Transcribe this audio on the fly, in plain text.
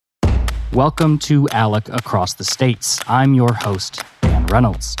Welcome to ALEC Across the States. I'm your host, Dan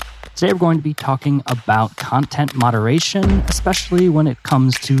Reynolds. Today we're going to be talking about content moderation, especially when it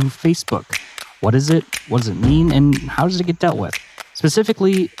comes to Facebook. What is it? What does it mean? And how does it get dealt with?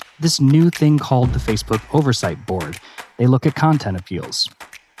 Specifically, this new thing called the Facebook Oversight Board. They look at content appeals.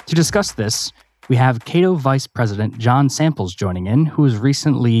 To discuss this, we have Cato Vice President John Samples joining in, who was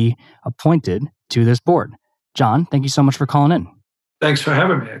recently appointed to this board. John, thank you so much for calling in. Thanks for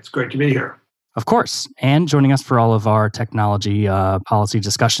having me. It's great to be here. Of course. And joining us for all of our technology policy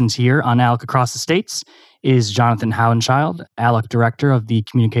discussions here on ALEC Across the States is Jonathan Hauenschild, ALEC Director of the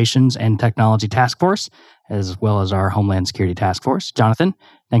Communications and Technology Task Force, as well as our Homeland Security Task Force. Jonathan,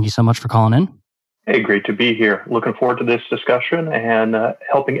 thank you so much for calling in. Hey, great to be here. Looking forward to this discussion and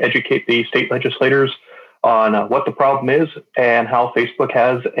helping educate the state legislators on what the problem is and how Facebook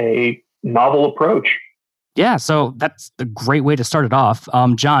has a novel approach. Yeah, so that's a great way to start it off.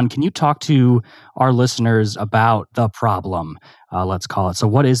 John, can you talk to our listeners about the problem, let's call it? So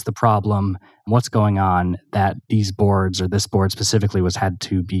what is the problem? What's going on that these boards, or this board specifically, was had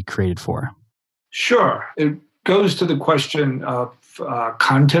to be created for? Sure. It goes to the question of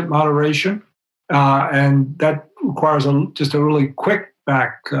content moderation, and that requires just a really quick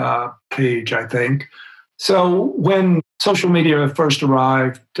back page, I think. So when social media first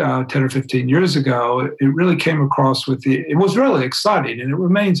arrived 10 or 15 years ago, it really came across it was really exciting, and it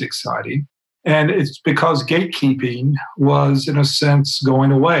remains exciting. And it's because gatekeeping was, in a sense,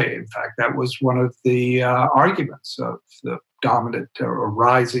 going away. In fact, that was one of the arguments of the dominant or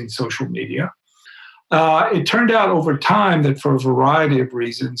rising social media. It turned out over time that for a variety of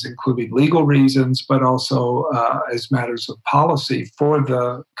reasons, including legal reasons, but also as matters of policy for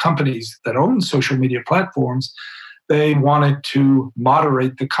the companies that own social media platforms, they wanted to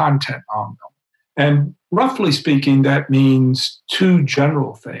moderate the content on them. And roughly speaking, that means two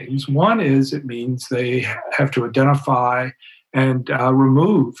general things. One is it means they have to identify and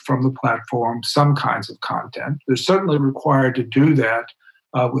remove from the platform some kinds of content. They're certainly required to do that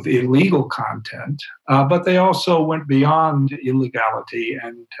with illegal content, but they also went beyond illegality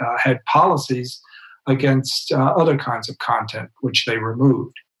and had policies against other kinds of content, which they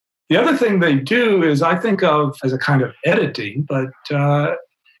removed. The other thing they do is I think of as a kind of editing, but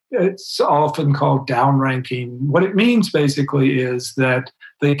it's often called downranking. What it means basically is that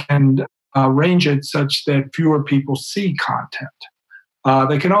they can arrange it such that fewer people see content.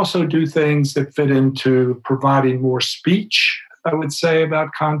 They can also do things that fit into providing more speech, I would say,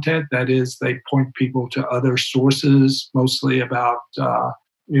 about content. That is, they point people to other sources, mostly about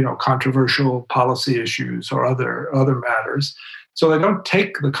controversial policy issues or other matters. So they don't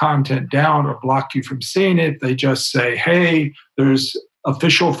take the content down or block you from seeing it. They just say, hey, there's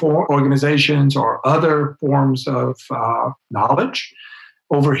official organizations or other forms of knowledge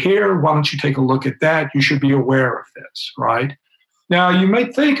over here. Why don't you take a look at that? You should be aware of this, right? Now, you may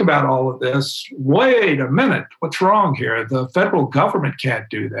think about all of this, wait a minute, what's wrong here? The federal government can't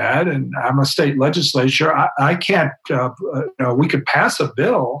do that, and I'm a state legislature. I can't, we could pass a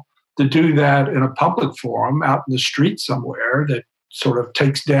bill to do that in a public forum out in the street somewhere that sort of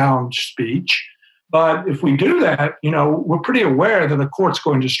takes down speech. But if we do that, we're pretty aware that the court's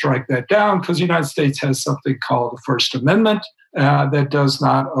going to strike that down because the United States has something called the First Amendment that does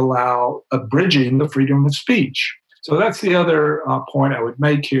not allow abridging the freedom of speech. So that's the other point I would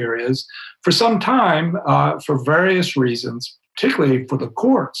make here is for some time, for various reasons, particularly for the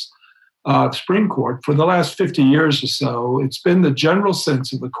courts, the Supreme Court, for the last 50 years or so, it's been the general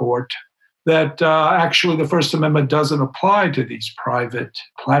sense of the court that actually the First Amendment doesn't apply to these private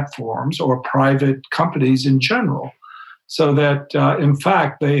platforms or private companies in general. So that, in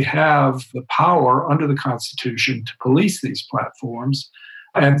fact, they have the power under the Constitution to police these platforms.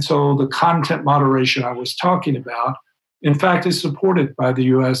 And so the content moderation I was talking about, in fact, is supported by the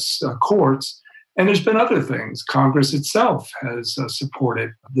U.S. courts. And there's been other things. Congress itself has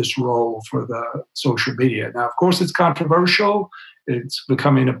supported this role for the social media. Now, of course, it's controversial. It's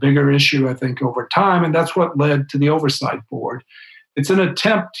becoming a bigger issue, I think, over time. And that's what led to the Oversight Board. It's an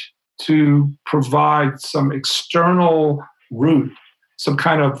attempt to provide some external route, some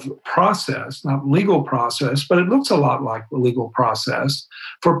kind of process, not legal process, but it looks a lot like the legal process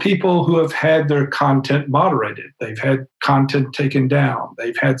for people who have had their content moderated. They've had content taken down.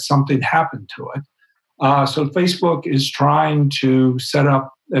 They've had something happen to it. So Facebook is trying to set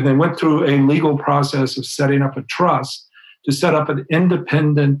up, and they went through a legal process of setting up a trust to set up an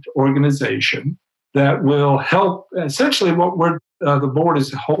independent organization that will help. Essentially, the board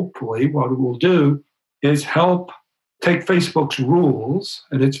is hopefully what it will do is help take Facebook's rules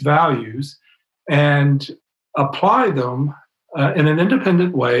and its values and apply them in an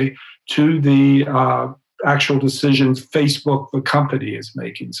independent way to the actual decisions Facebook, the company, is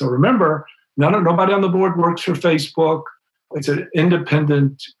making. So remember, nobody on the board works for Facebook. It's an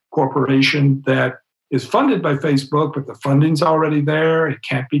independent corporation that is funded by Facebook, but the funding's already there. It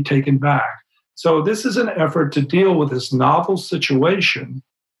can't be taken back. So this is an effort to deal with this novel situation.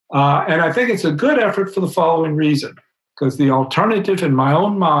 And I think it's a good effort for the following reason, because the alternative in my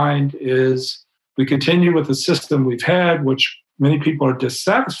own mind is we continue with the system we've had, which many people are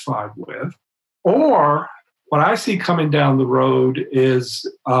dissatisfied with, or what I see coming down the road is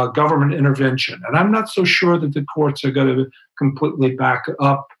government intervention. And I'm not so sure that the courts are going to completely back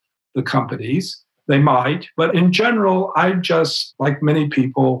up the companies. They might, but in general, I just, like many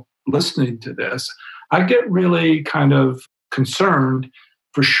people listening to this, I get really kind of concerned,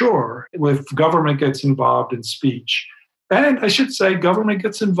 for sure, if government gets involved in speech. And I should say government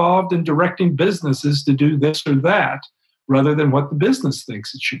gets involved in directing businesses to do this or that, rather than what the business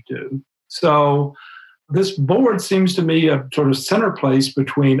thinks it should do. So this board seems to me a sort of center place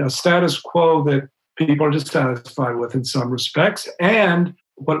between a status quo that people are dissatisfied with in some respects and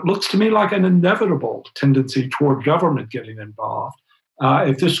what looks to me like an inevitable tendency toward government getting involved.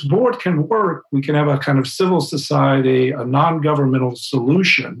 If this board can work, we can have a kind of civil society, a non-governmental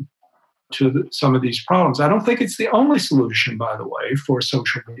solution to some of these problems. I don't think it's the only solution, by the way, for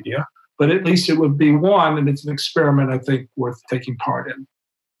social media, but at least it would be one, and it's an experiment I think worth taking part in.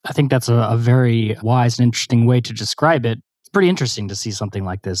 I think that's a very wise and interesting way to describe it. It's pretty interesting to see something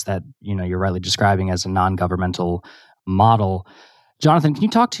like this that, you're rightly describing as a non-governmental model. Jonathan, can you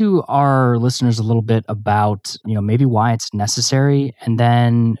talk to our listeners a little bit about, maybe why it's necessary? And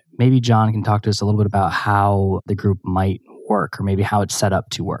then maybe John can talk to us a little bit about how the group might work, or maybe how it's set up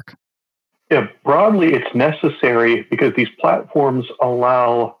to work. Yeah, broadly, it's necessary because these platforms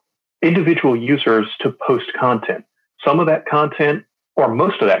allow individual users to post content. Some of that content, or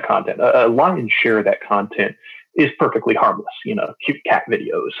most of that content, a lion's share of that content is perfectly harmless. Cute cat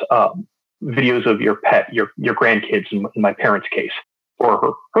videos, videos of your pet, your grandkids in my parents' case,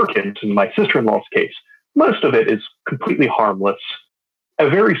 or her kids in my sister-in-law's case. Most of it is completely harmless. A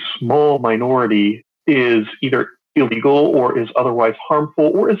very small minority is either illegal or is otherwise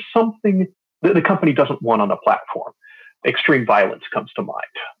harmful or is something that the company doesn't want on the platform. Extreme violence comes to mind,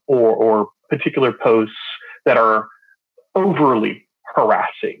 or particular posts that are overly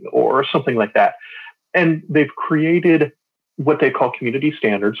harassing or something like that. And they've created what they call community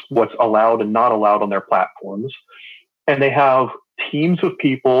standards, what's allowed and not allowed on their platforms. And they have teams of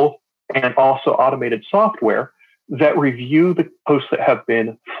people and also automated software that review the posts that have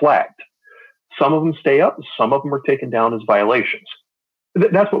been flagged. Some of them stay up, some of them are taken down as violations.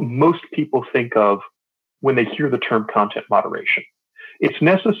 That's what most people think of when they hear the term content moderation. It's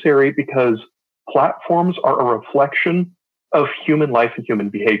necessary because platforms are a reflection of human life and human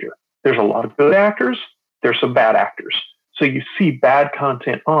behavior. There's a lot of good actors, there's some bad actors. So you see bad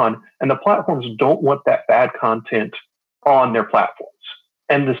content on, and the platforms don't want that bad content on their platforms.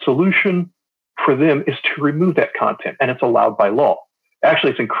 And the solution for them is to remove that content, and it's allowed by law.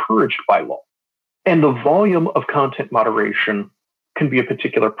 Actually, it's encouraged by law. And the volume of content moderation can be a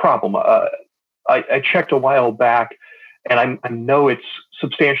particular problem. I checked a while back, and I know it's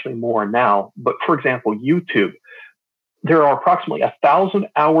substantially more now, but for example, YouTube, there are approximately 1,000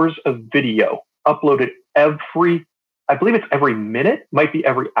 hours of video uploaded I believe it's every minute, might be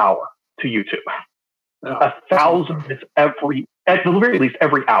every hour to YouTube. 1,000 is at the very least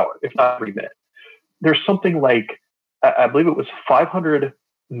every hour, if not every minute. There's something like, I believe it was 500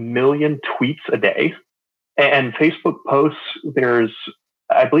 million tweets a day. And Facebook posts,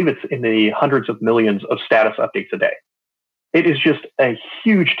 I believe it's in the hundreds of millions of status updates a day. It is just a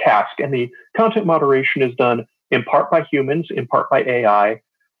huge task. And the content moderation is done in part by humans, in part by AI,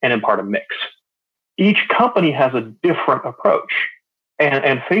 and in part a mix. Each company has a different approach.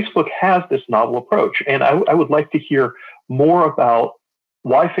 And Facebook has this novel approach. And I would like to hear more about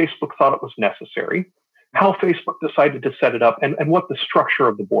why Facebook thought it was necessary, how Facebook decided to set it up, and what the structure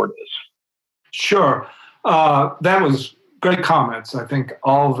of the board is. Sure. That was great comments. I think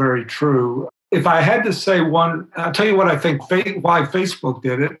all very true. If I had to say one, I'll tell you what I think, why Facebook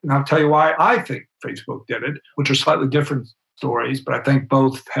did it, and I'll tell you why I think Facebook did it, which are slightly different stories, but I think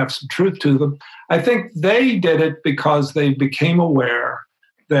both have some truth to them. I think they did it because they became aware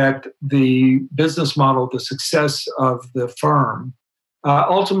that the business model, the success of the firm,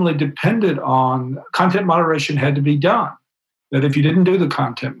 ultimately depended on content moderation had to be done. That if you didn't do the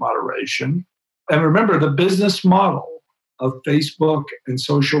content moderation, and remember the business model of Facebook and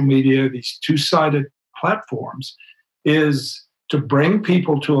social media, these two-sided platforms, is to bring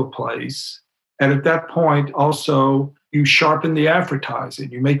people to a place, and at that point also you sharpen the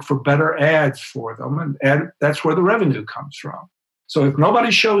advertising, you make for better ads for them, and that's where the revenue comes from. So if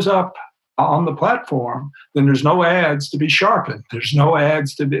nobody shows up on the platform, then there's no ads to be sharpened. There's no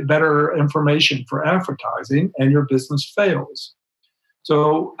ads to be better information for advertising, and your business fails.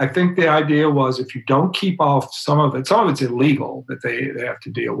 So I think the idea was if you don't keep off some of it's illegal that they have to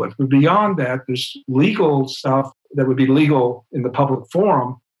deal with. But beyond that, there's legal stuff that would be legal in the public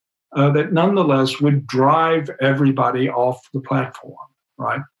forum that nonetheless would drive everybody off the platform,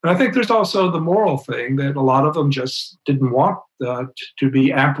 right? And I think there's also the moral thing that a lot of them just didn't want to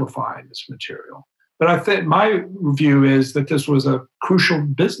be amplifying this material. But I think my view is that this was a crucial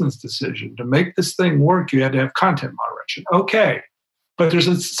business decision. To make this thing work, you had to have content moderation. Okay. But there's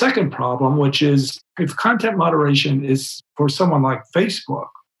a second problem, which is if content moderation is, for someone like Facebook,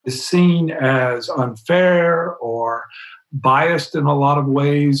 is seen as unfair or biased in a lot of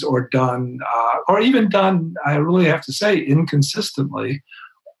ways, or done, I really have to say, inconsistently,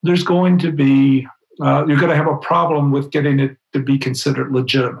 there's going to be, you're going to have a problem with getting it to be considered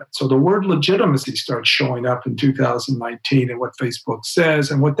legitimate. So the word legitimacy starts showing up in 2019 in what Facebook says.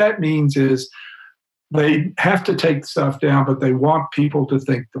 And what that means is they have to take stuff down, but they want people to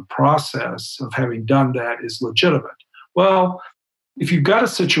think the process of having done that is legitimate. Well, if you've got a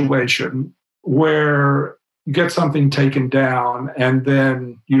situation where you get something taken down and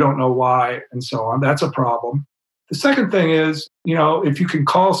then you don't know why and so on, that's a problem. The second thing is, if you can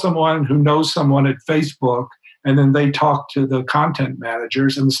call someone who knows someone at Facebook and then they talk to the content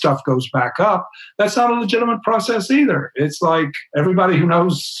managers and the stuff goes back up, that's not a legitimate process either. It's like everybody who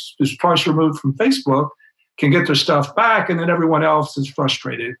knows is twice removed from Facebook can get their stuff back, and then everyone else is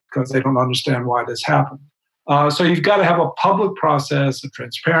frustrated because they don't understand why this happened. So you've got to have a public process, a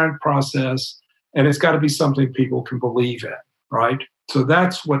transparent process, and it's got to be something people can believe in, right? So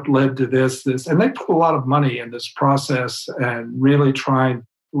that's what led to this. And they put a lot of money in this process and really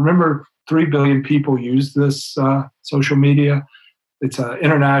remember, 3 billion people use this social media. It's an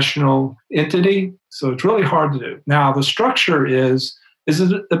international entity, so it's really hard to do. Now, the structure is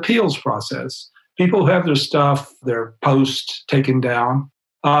an appeals process. People who have their stuff, their post taken down,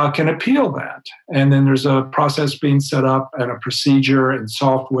 can appeal that. And then there's a process being set up and a procedure and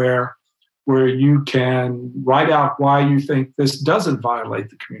software where you can write out why you think this doesn't violate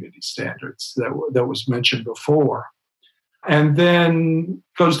the community standards that was mentioned before. And then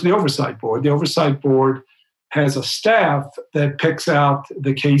goes to the oversight board. The oversight board has a staff that picks out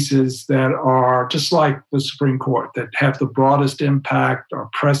the cases that are just like the Supreme Court, that have the broadest impact, are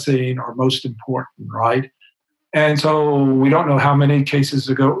pressing, are most important, right? And so we don't know how many cases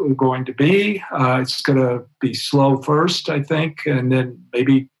are going to be. It's going to be slow first, I think, and then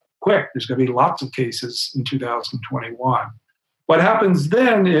maybe quick. There's going to be lots of cases in 2021. What happens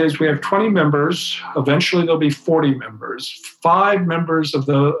then is we have 20 members. Eventually, there'll be 40 members. 5 members of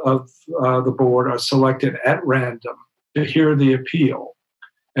the board are selected at random to hear the appeal.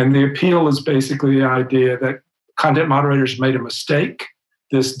 And the appeal is basically the idea that content moderators made a mistake.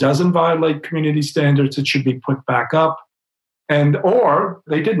 This doesn't violate community standards. It should be put back up. Or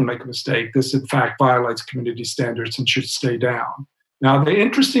they didn't make a mistake. This, in fact, violates community standards and should stay down. Now, the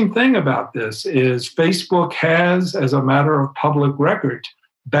interesting thing about this is Facebook has, as a matter of public record,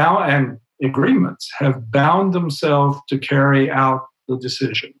 and agreements have bound themselves to carry out the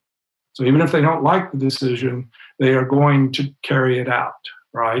decision. So even if they don't like the decision, they are going to carry it out,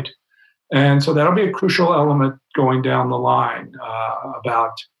 right? And so that'll be a crucial element going down the line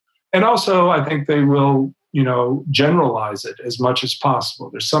and also I think they will, generalize it as much as possible.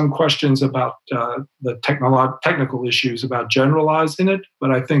 There's some questions about the technical issues about generalizing it,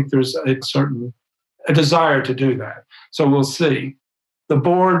 but I think there's a desire to do that. So we'll see. The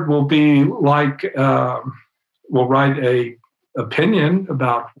board will be will write a opinion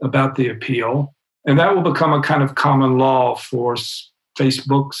about the appeal, and that will become a kind of common law for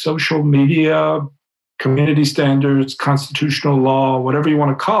Facebook, social media, community standards, constitutional law, whatever you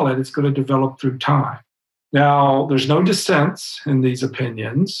want to call it. It's going to develop through time. Now, there's no dissents in these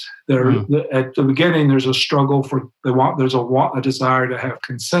opinions. At the beginning, there's a struggle there's a desire to have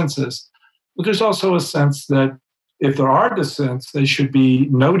consensus, but there's also a sense that if there are dissents, they should be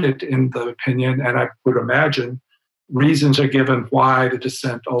noted in the opinion, and I would imagine reasons are given why the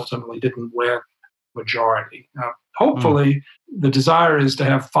dissent ultimately didn't win majority. Now, hopefully, the desire is to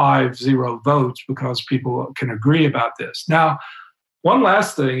have 5-0 votes because people can agree about this. Now, one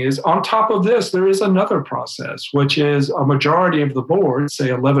last thing is, on top of this, there is another process, which is a majority of the board, say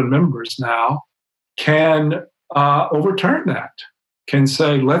 11 members now, can overturn that, can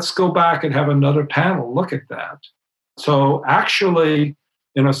say, let's go back and have another panel look at that. So actually,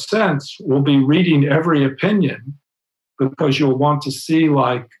 in a sense, we'll be reading every opinion because you'll want to see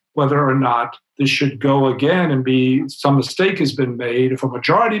like whether or not this should go again and be some mistake has been made. If a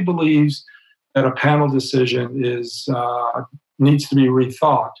majority believes that a panel decision is needs to be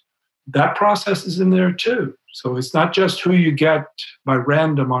rethought, that process is in there too. So it's not just who you get by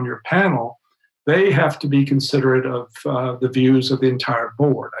random on your panel. They have to be considerate of the views of the entire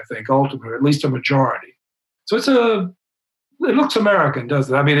board, I think, ultimately, or at least a majority. So it looks American,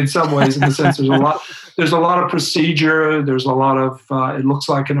 doesn't it? I mean, in some ways, in the sense there's a lot of procedure. There's a lot of, it looks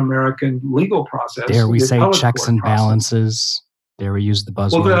like an American legal process. Dare we say checks and balances? Dare we use the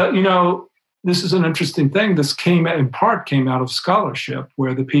buzzword? Well, this is an interesting thing. This came out of scholarship,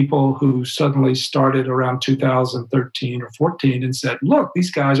 where the people who suddenly started around 2013 or 14 and said, look,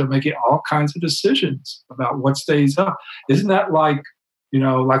 these guys are making all kinds of decisions about what stays up. Isn't that like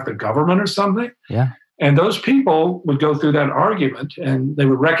the government or something? Yeah. And those people would go through that argument and they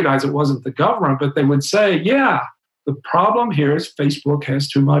would recognize it wasn't the government, but they would say, yeah, the problem here is Facebook has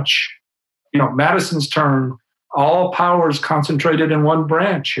too much, Madison's term, all power is concentrated in one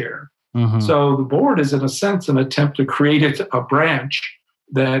branch here. Mm-hmm. So the board is, in a sense, an attempt to create a branch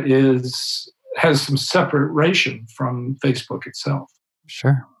that has some separation from Facebook itself.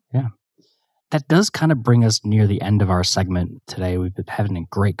 Sure, yeah. That does kind of bring us near the end of our segment today. We've been having a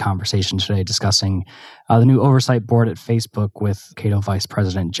great conversation today discussing the new oversight board at Facebook with Cato Vice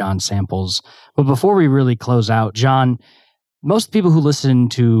President John Samples. But before we really close out, John, most people who listen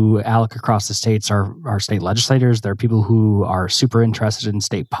to ALEC across the states are state legislators. They're people who are super interested in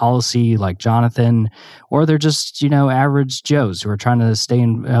state policy, like Jonathan, or they're just average Joes who are trying to stay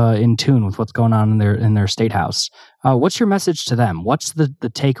in tune with what's going on in their state house. What's your message to them? What's the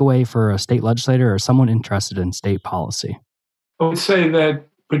takeaway for a state legislator or someone interested in state policy? I would say that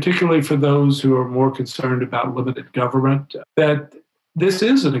particularly for those who are more concerned about limited government, that this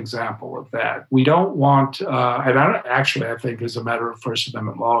is an example of that. We don't want, I think as a matter of First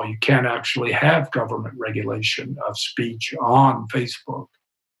Amendment law, you can't actually have government regulation of speech on Facebook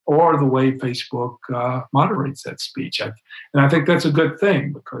or the way Facebook moderates that speech. And I think that's a good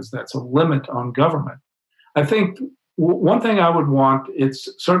thing because that's a limit on government. I think one thing I would want,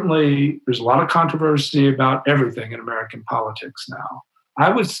 there's a lot of controversy about everything in American politics now.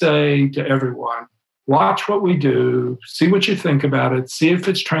 I would say to everyone, watch what we do, see what you think about it, see if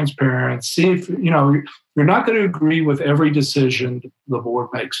it's transparent, see if, you're not going to agree with every decision the board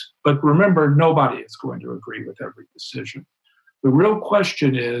makes. But remember, nobody is going to agree with every decision. The real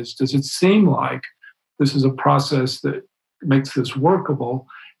question is, does it seem like this is a process that makes this workable?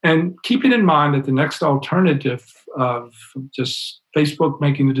 And keeping in mind that the next alternative of just Facebook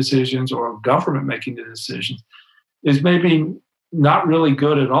making the decisions or government making the decisions is maybe not really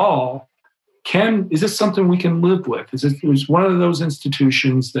good at all. Is this something we can live with? Is it one of those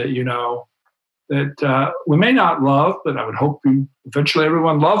institutions that, that we may not love, but I would hope eventually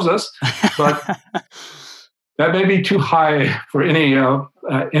everyone loves us, but that may be too high for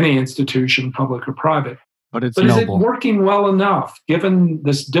any institution, public or private. But is it working well enough, given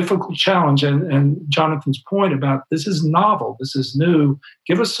this difficult challenge? And Jonathan's point about this is novel, this is new.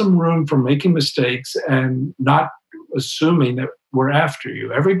 Give us some room for making mistakes and not assuming that we're after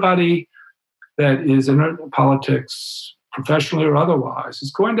you. Everybody that is in politics, professionally or otherwise,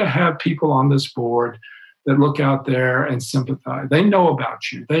 is going to have people on this board that look out there and sympathize. They know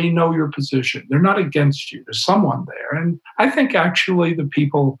about you. They know your position. They're not against you. There's someone there. And I think actually the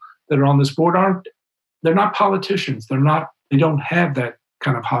people that are on this board they're not politicians. They don't have that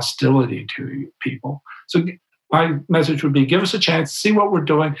kind of hostility to people. So my message would be, give us a chance, see what we're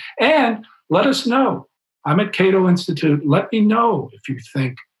doing, and let us know. I'm at Cato Institute. Let me know if you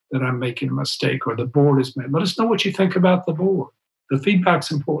think that I'm making a mistake or the board is made. Let us know what you think about the board. The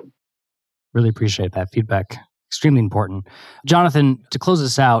feedback's important. Really appreciate that feedback. Extremely important. Jonathan, to close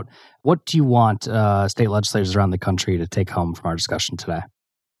this out, what do you want state legislators around the country to take home from our discussion today?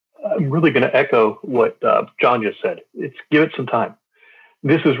 I'm really going to echo what John just said. Give it some time.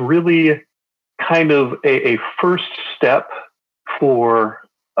 This is really kind of a first step for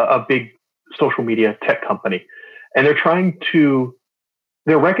a big social media tech company. And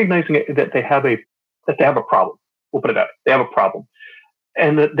they're recognizing that they have a problem. We'll put it out. They have a problem.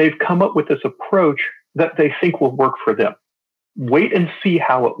 And that they've come up with this approach that they think will work for them. Wait and see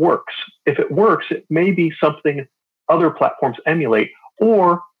how it works. If it works, it may be something other platforms emulate,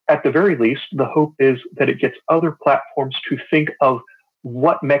 or at the very least, the hope is that it gets other platforms to think of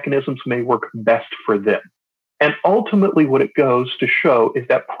what mechanisms may work best for them. And ultimately, what it goes to show is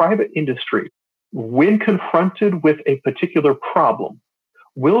that private industry, when confronted with a particular problem,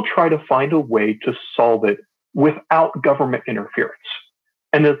 will try to find a way to solve it without government interference.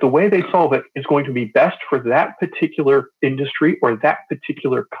 and that the way they solve it is going to be best for that particular industry or that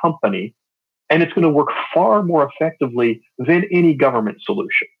particular company. And it's going to work far more effectively than any government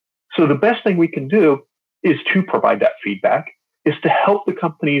solution. So the best thing we can do is to provide that feedback, is to help the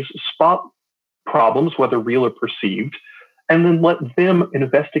companies spot problems, whether real or perceived, and then let them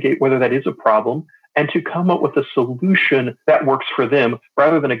investigate whether that is a problem and to come up with a solution that works for them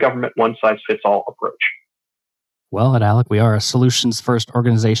rather than a government one-size-fits-all approach. Well, at ALEC, we are a solutions-first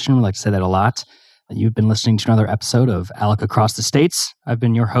organization. We like to say that a lot. You've been listening to another episode of ALEC Across the States. I've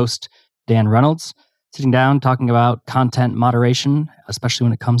been your host, Dan Reynolds, sitting down talking about content moderation, especially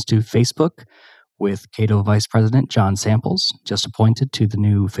when it comes to Facebook, with Cato Vice President John Samples, just appointed to the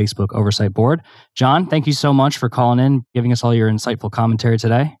new Facebook Oversight Board. John, thank you so much for calling in, giving us all your insightful commentary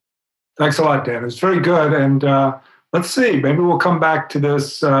today. Thanks a lot, Dan. It's very good. And let's see, maybe we'll come back to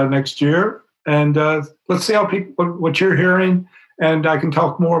this next year. And let's see how what you're hearing. And I can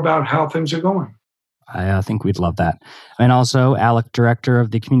talk more about how things are going. I think we'd love that. And also, ALEC Director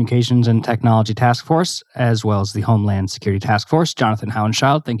of the Communications and Technology Task Force, as well as the Homeland Security Task Force, Jonathan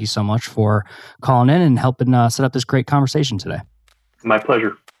Hauenschild. Thank you so much for calling in and helping set up this great conversation today. My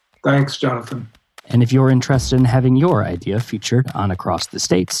pleasure. Thanks, Jonathan. And if you're interested in having your idea featured on Across the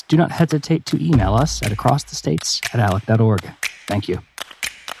States, do not hesitate to email us at acrossthestates@alec.org. Thank you.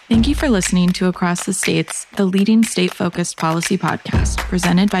 Thank you for listening to Across the States, the leading state-focused policy podcast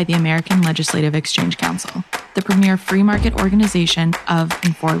presented by the American Legislative Exchange Council, the premier free market organization of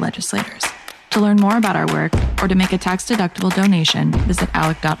and for legislators. To learn more about our work or to make a tax-deductible donation, visit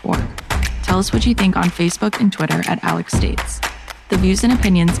alec.org. Tell us what you think on Facebook and Twitter at ALEC States. The views and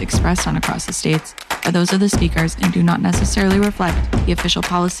opinions expressed on Across the States are those of the speakers and do not necessarily reflect the official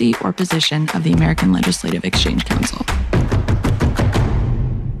policy or position of the American Legislative Exchange Council.